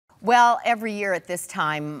Well, every year at this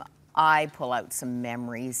time, I pull out some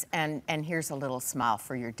memories, and here's a little smile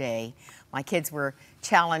for your day. My kids were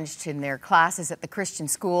challenged in their classes at the Christian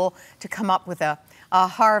school to come up with a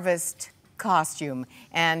harvest costume,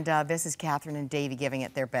 and this is Catherine and Davey giving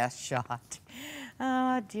it their best shot.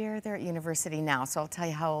 Oh dear, they're at university now, so I'll tell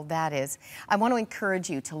you how old that is. I want to encourage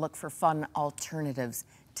you to look for fun alternatives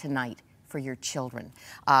tonight for your children.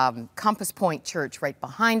 Compass Point Church right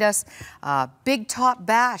behind us. Big Top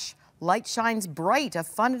Bash. Light shines bright. A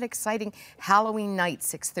fun and exciting Halloween night,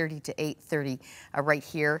 6:30 to 8:30, right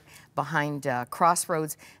here behind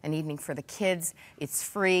Crossroads. An evening for the kids. It's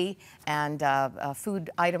free, and a food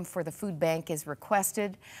item for the food bank is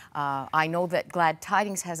requested. I know that Glad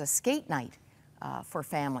Tidings has a skate night for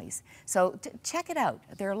families. So check it out.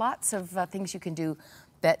 There are lots of things you can do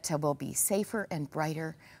that will be safer and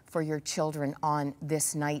brighter for your children on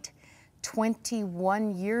this night.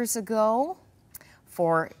 21 years ago,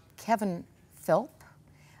 for Kevin Philp,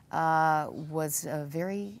 was a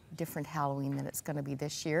very different Halloween than it's going to be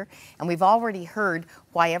this year. And we've already heard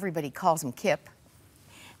why everybody calls him Kip.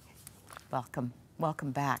 Welcome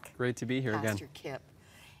back. Great to be here again. Pastor Kip.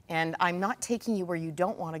 And I'm not taking you where you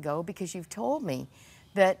don't want to go, because you've told me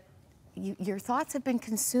that your thoughts have been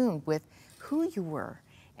consumed with who you were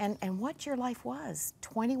and what your life was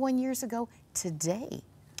 21 years ago today.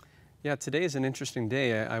 Yeah, today is an interesting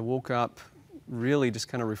day. I woke up really just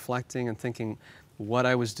kind of reflecting and thinking what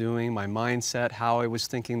I was doing, my mindset, how I was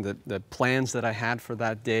thinking, the plans that I had for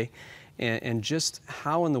that day, and just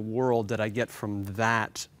how in the world did I get from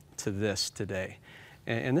that to this today.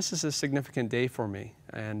 And this is a significant day for me.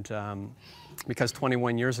 And because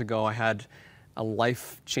 21 years ago I had a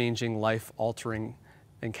life-changing, life-altering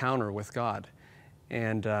encounter with God.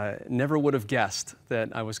 And never would have guessed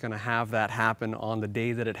that I was going to have that happen on the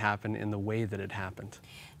day that it happened in the way that it happened.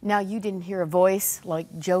 Now, you didn't hear a voice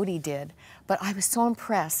like Jody did, but I was so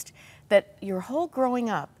impressed that your whole growing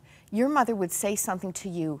up, your mother would say something to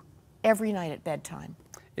you every night at bedtime.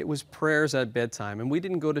 It was prayers at bedtime, and we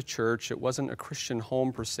didn't go to church. It wasn't a Christian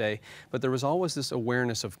home per se, but there was always this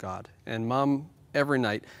awareness of God. And Mom, every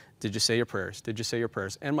night, did you say your prayers? Did you say your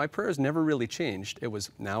prayers? And my prayers never really changed. It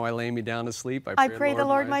was, now I lay me down to sleep. I pray the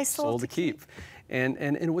Lord my soul to keep. And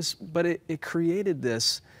it was, but it created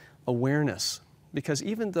this awareness, because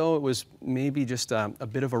even though it was maybe just a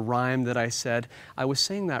bit of a rhyme that I said, I was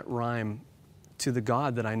saying that rhyme to the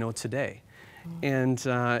God that I know today. And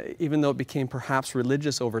even though it became perhaps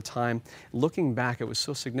religious over time, looking back, it was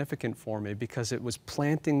so significant for me because it was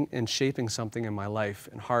planting and shaping something in my life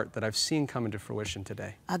and heart that I've seen come into fruition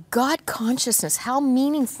today. A God consciousness, how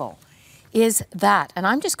meaningful is that? And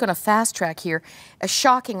I'm just going to fast track here.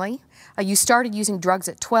 Shockingly, you started using drugs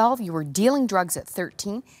at 12, you were dealing drugs at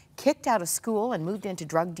 13, kicked out of school and moved into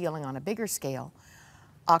drug dealing on a bigger scale.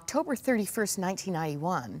 October 31st,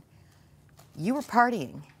 1991, you were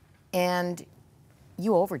partying and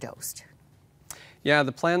you overdosed. Yeah,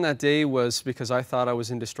 the plan that day was, because I thought I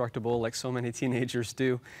was indestructible, like so many teenagers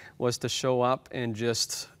do, was to show up and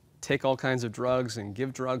just take all kinds of drugs and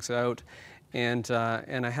give drugs out. And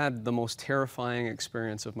I had the most terrifying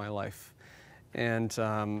experience of my life. And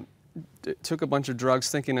took a bunch of drugs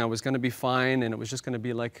thinking I was going to be fine, and it was just going to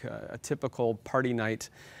be like a typical party night.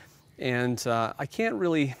 And I can't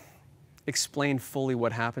really explain fully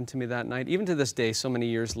what happened to me that night. Even to this day, so many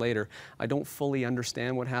years later, I don't fully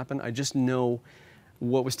understand what happened. I just know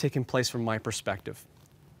what was taking place from my perspective.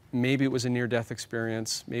 Maybe it was a near-death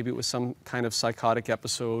experience. Maybe it was some kind of psychotic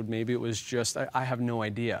episode. Maybe it was just, I have no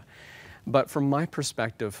idea. But from my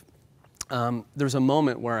perspective, there's a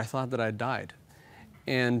moment where I thought that I died.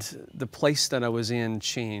 And the place that I was in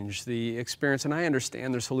changed, the experience, and I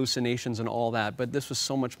understand there's hallucinations and all that, but this was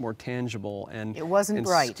so much more tangible and, it wasn't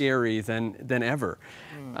bright, scary than ever.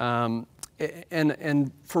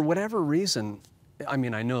 And for whatever reason, I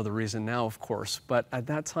mean, I know the reason now, of course, but at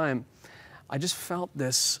that time, I just felt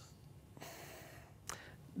this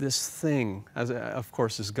thing, as of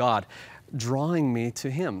course is God, drawing me to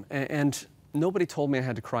Him. And nobody told me I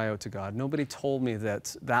had to cry out to God. Nobody told me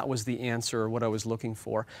that that was the answer or what I was looking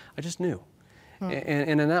for. I just knew.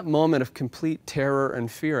 And in that moment of complete terror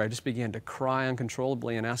and fear, I just began to cry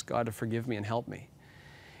uncontrollably and ask God to forgive me and help me.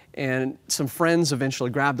 And some friends eventually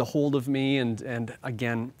grabbed a hold of me, and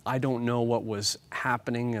again, I don't know what was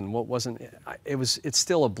happening and what wasn't. It's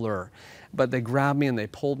still a blur. But they grabbed me and they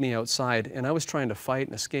pulled me outside, and I was trying to fight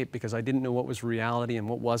and escape because I didn't know what was reality and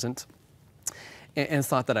what wasn't, and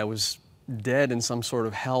thought that I was dead in some sort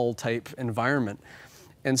of hell-type environment.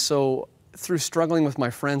 And so through struggling with my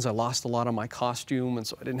friends, I lost a lot of my costume, and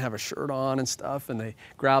so I didn't have a shirt on and stuff, and they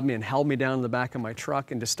grabbed me and held me down in the back of my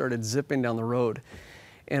truck and just started zipping down the road.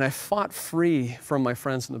 And I fought free from my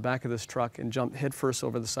friends in the back of this truck and jumped headfirst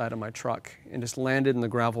over the side of my truck and just landed in the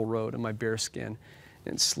gravel road in my bare skin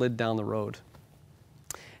and slid down the road.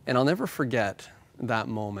 And I'll never forget that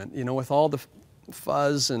moment. You know, with all the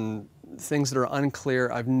fuzz and things that are unclear,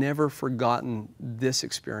 I've never forgotten this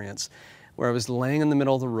experience where I was laying in the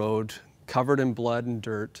middle of the road, covered in blood and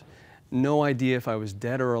dirt, no idea if I was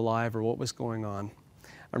dead or alive or what was going on.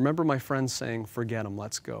 I remember my friends saying, "Forget him,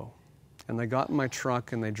 let's go." And they got in my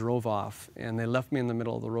truck and they drove off and they left me in the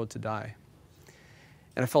middle of the road to die.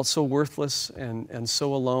 And I felt so worthless and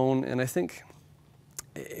so alone, and I think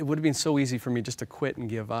it would have been so easy for me just to quit and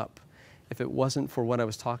give up if it wasn't for what I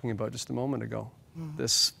was talking about just a moment ago,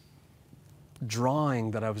 this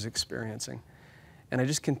drawing that I was experiencing. And I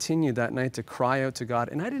just continued that night to cry out to God.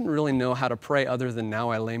 And I didn't really know how to pray other than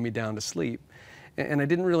 "now I lay me down to sleep." And I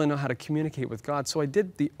didn't really know how to communicate with God. So I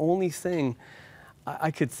did the only thing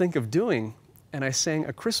I could think of doing, and I sang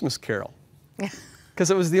a Christmas carol.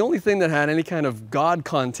 Because it was the only thing that had any kind of God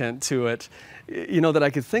content to it, you know, that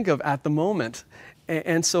I could think of at the moment.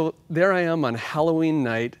 And so there I am on Halloween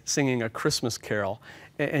night singing a Christmas carol.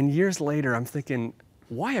 And years later, I'm thinking,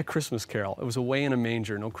 why a Christmas carol? It was away in a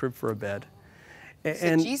manger, no crib for a bed.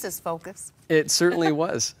 And Jesus focus. It certainly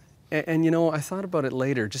was. And you know, I thought about it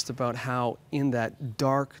later, just about how in that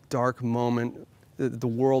dark, dark moment the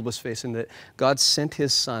world was facing, that God sent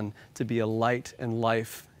His Son to be a light and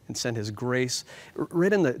life and sent His grace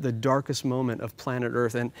right in the darkest moment of planet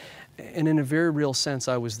Earth. And in a very real sense,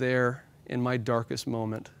 I was there in my darkest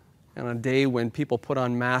moment. And on a day when people put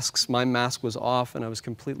on masks, my mask was off and I was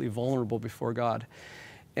completely vulnerable before God.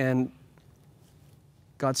 And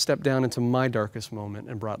God stepped down into my darkest moment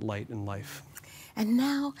and brought light and life. And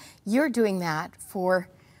now you're doing that for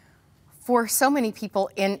so many people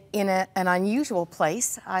in an unusual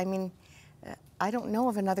place. I mean, I don't know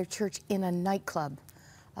of another church in a nightclub,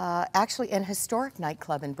 actually an historic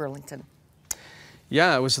nightclub in Burlington.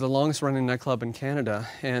 Yeah, it was the longest running nightclub in Canada.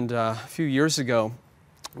 And a few years ago,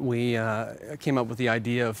 we came up with the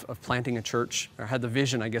idea of planting a church, or had the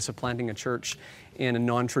vision, I guess, of planting a church in a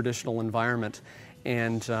non-traditional environment.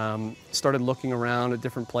 And started looking around at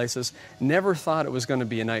different places. Never thought it was going to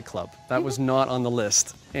be a nightclub. That was not on the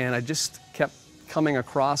list. And I just kept coming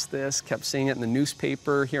across this, kept seeing it in the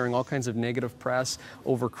newspaper, hearing all kinds of negative press,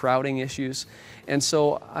 overcrowding issues. And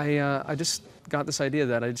so I just got this idea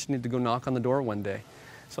that I just need to go knock on the door one day.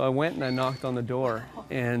 So I went and I knocked on the door,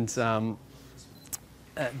 and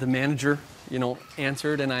the manager, you know,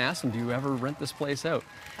 answered, and I asked him, "Do you ever rent this place out?"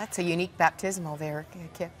 That's a unique baptismal there,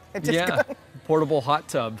 Kip. Yeah, portable hot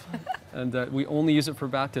tub, and we only use it for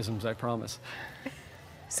baptisms, I promise.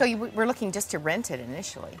 So you were looking just to rent it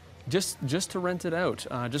initially? Just to rent it out,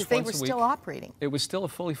 just once a week. They were still operating? It was still a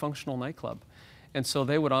fully functional nightclub. And so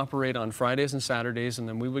they would operate on Fridays and Saturdays, and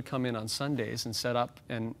then we would come in on Sundays and set up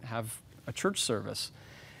and have a church service.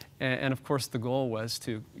 And of course, the goal was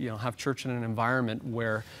to, you know, have church in an environment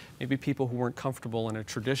where maybe people who weren't comfortable in a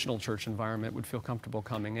traditional church environment would feel comfortable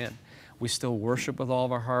coming in. We still worship with all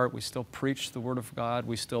of our heart. We still preach the Word of God.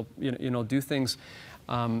 We still, you know, do things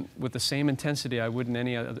with the same intensity I would in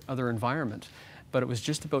any other environment. But it was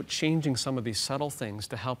just about changing some of these subtle things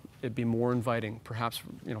to help it be more inviting, perhaps,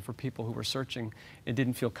 you know, for people who were searching and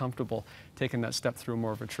didn't feel comfortable taking that step through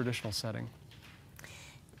more of a traditional setting.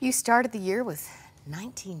 You started the year with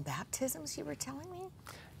 19 baptisms, you were telling me?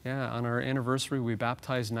 Yeah, on our anniversary, we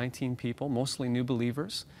baptized 19 people, mostly new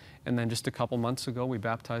believers. And then just a couple months ago, we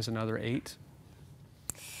baptized another 8.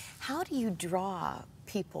 How do you draw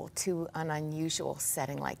people to an unusual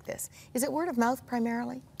setting like this? Is it word of mouth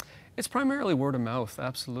primarily? It's primarily word of mouth,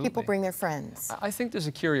 absolutely. People bring their friends. I think there's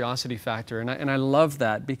a curiosity factor, and I love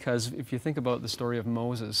that, because if you think about the story of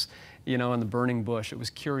Moses, you know, in the burning bush, it was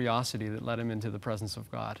curiosity that led him into the presence of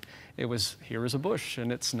God. It was, here is a bush,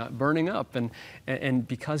 and it's not burning up, and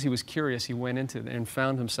because he was curious, he went into it and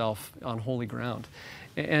found himself on holy ground.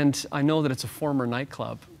 And I know that it's a former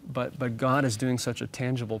nightclub, but God is doing such a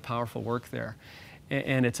tangible, powerful work there.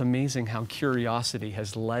 And it's amazing how curiosity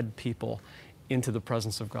has led people into the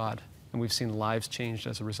presence of God, and we've seen lives changed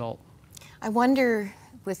as a result. I wonder,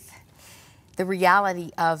 with the reality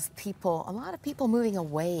of people, a lot of people moving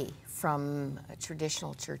away from a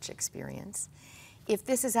traditional church experience, if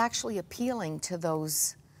this is actually appealing to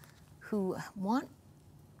those who want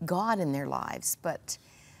God in their lives, but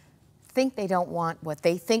think they don't want what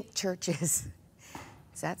they think church is.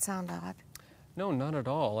 Does that sound odd? No, not at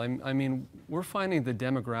all. I mean, we're finding the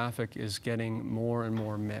demographic is getting more and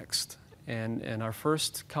more mixed. And our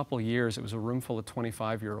first couple years, it was a room full of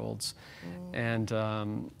 25-year-olds. And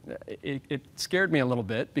it scared me a little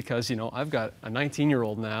bit because, you know, I've got a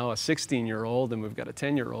 19-year-old now, a 16-year-old, and we've got a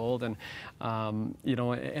 10-year-old. And, you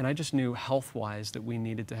know, and I just knew health-wise that we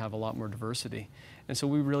needed to have a lot more diversity. And so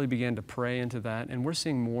we really began to pray into that. And we're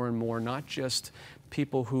seeing more and more, not just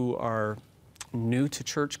people who are new to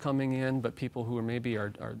church coming in, but people who are maybe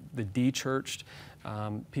are the de-churched,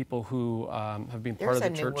 people who have been part of the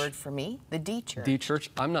church. There's a new word for me, the de-church.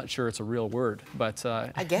 De-church, I'm not sure it's a real word, but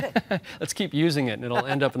I get it. let's keep using it and it'll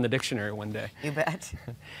end up in the dictionary one day. You bet.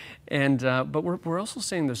 And but we're also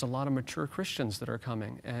seeing there's a lot of mature Christians that are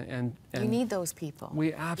coming, and you need those people.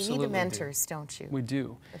 We absolutely You need the mentors, don't you? We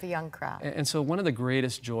do. With a young crowd. And so one of the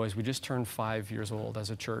greatest joys, we just turned 5 years old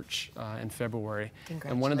as a church in February,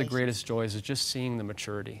 and one of the greatest joys is just seeing the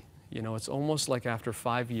maturity. You know, it's almost like after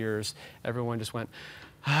 5 years, everyone just went,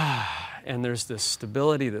 ah, and there's this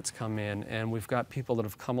stability that's come in, and we've got people that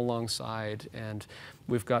have come alongside, and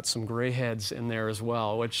we've got some gray heads in there as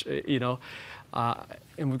well, which, you know,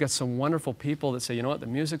 and we've got some wonderful people that say, you know what, the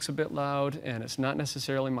music's a bit loud, and it's not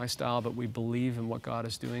necessarily my style, but we believe in what God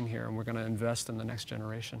is doing here, and we're going to invest in the next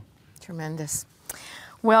generation. Tremendous.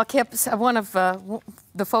 Well, Kip, one of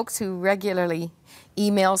the folks who regularly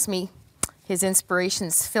emails me his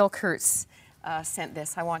inspirations, Phil Kurtz, sent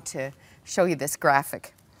this. I want to show you this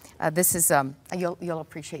graphic. This is, you'll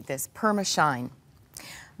appreciate this, Perma Shine.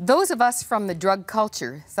 Those of us from the drug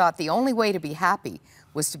culture thought the only way to be happy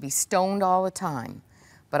was to be stoned all the time.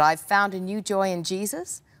 But I've found a new joy in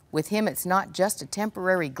Jesus. With him, it's not just a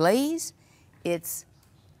temporary glaze, it's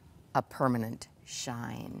a permanent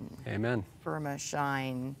shine. Amen. Perma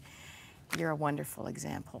Shine. You're a wonderful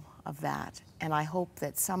example of that. And I hope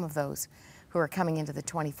that some of those who are coming into the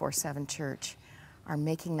 24/7 church are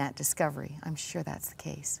making that discovery. I'm sure that's the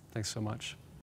case. Thanks so much.